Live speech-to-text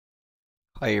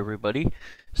Hi everybody.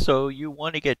 So you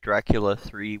want to get Dracula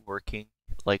 3 working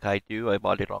like I do. I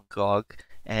bought it on GOG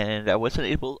and I was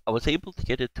able to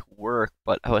get it to work,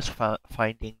 but I was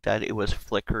finding that it was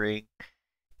flickering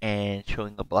and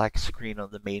showing a black screen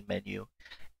on the main menu.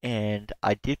 And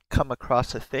I did come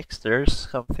across a fix. There's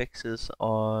some fixes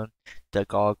on the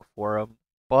GOG forum,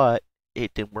 but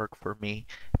it didn't work for me.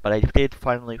 But I did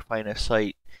finally find a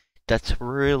site that's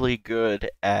really good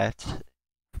at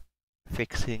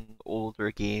fixing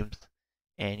older games,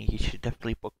 and you should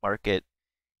definitely bookmark it.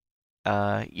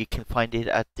 You can find it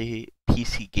at the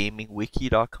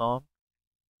pcgamingwiki.com.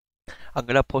 I'm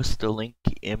gonna post the link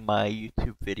in my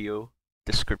YouTube video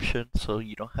description so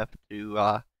you don't have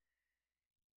to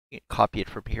copy it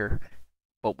from here.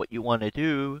 But what you want to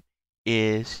do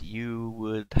is you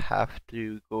would have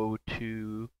to go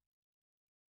to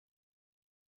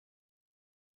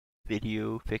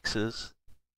video fixes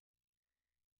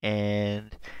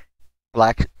and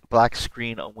black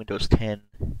screen on Windows 10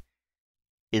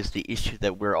 is the issue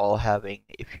that we're all having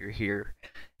if you're here.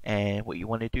 And what you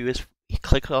want to do is you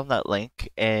click on that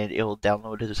link and it will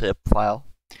download a zip file.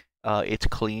 It's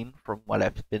clean from what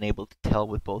I've been able to tell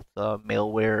with both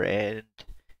malware and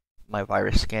my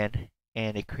virus scan,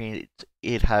 and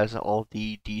it has all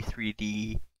the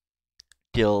D3D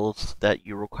DILs that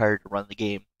you require to run the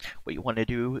game. What you want to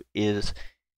do is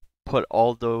put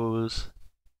all those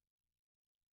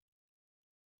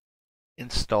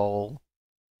install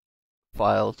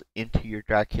files into your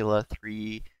Dracula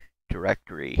 3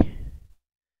 directory.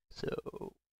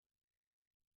 So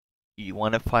you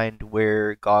want to find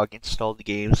where GOG installed the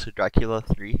games, so Dracula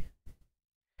 3.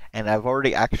 And I've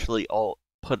already actually all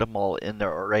put them all in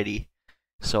there already,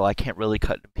 so I can't really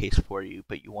cut and paste for you,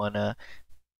 but you want to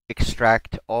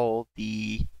extract all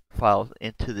the files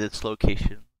into this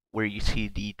location where you see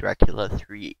the Dracula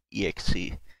 3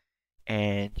 exe,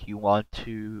 and you want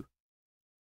to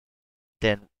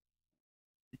then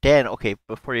okay,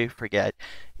 before you forget,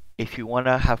 if you want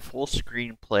to have full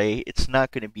screen play, it's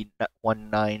not going to be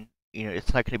 1.9,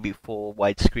 it's not going to be full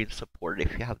widescreen support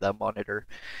if you have that monitor,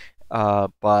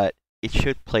 but it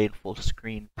should play in full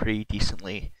screen pretty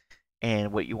decently.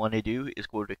 And what you want to do is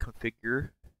go to configure.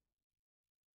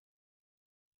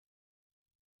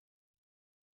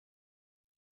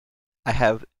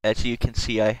 As you can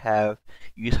see, I have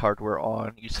use hardware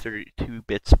on, use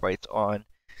 32-bit sprites on,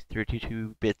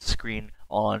 32-bit screen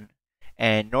on,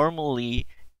 and normally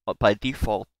by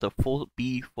default the full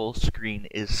screen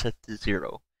is set to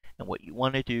 0. And what you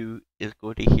want to do is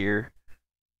go to here,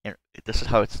 and this is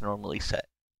how it's normally set.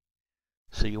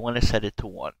 So you want to set it to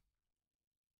 1.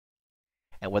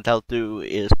 And what they'll do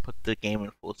is put the game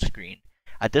in full screen.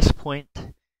 At this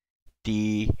point,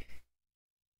 the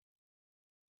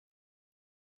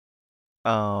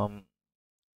um,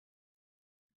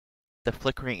 the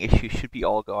flickering issue should be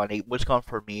all gone. It was gone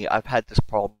for me. I've had this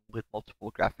problem with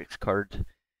multiple graphics cards,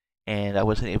 and I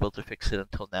wasn't able to fix it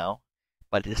until now.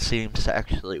 But it seems to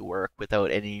actually work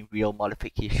without any real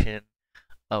modification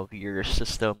of your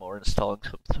system or installing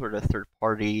some sort of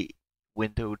third-party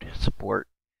windowed support.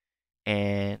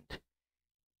 And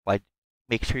by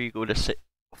make sure you go to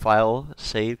File,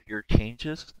 save your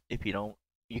changes. If you don't,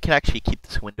 you can actually keep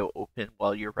this window open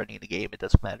while you're running the game. It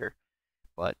doesn't matter,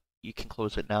 but you can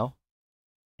close it now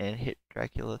and hit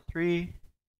Dracula 3.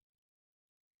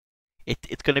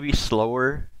 It's going to be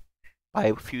slower by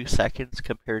a few seconds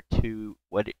compared to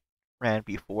what it ran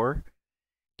before.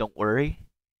 Don't worry.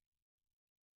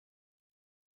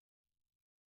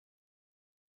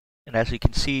 And as you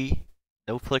can see,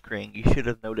 no flickering. You should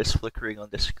have noticed flickering on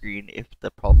the screen if the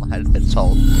problem hadn't been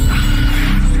solved.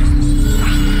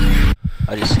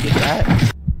 I just skip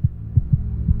that.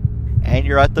 And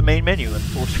you're at the main menu in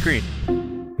full screen.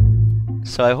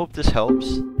 So I hope this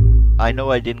helps. I know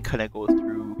I didn't kind of go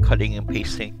through cutting and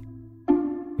pasting,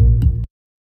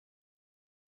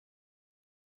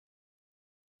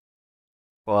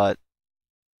 but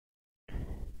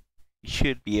you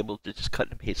should be able to just cut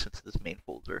and paste into this main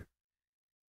folder.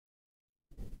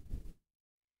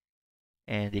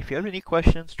 And if you have any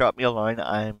questions, drop me a line.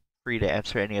 I'm free to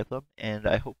answer any of them, and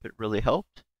I hope it really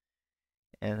helped.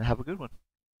 And have a good one.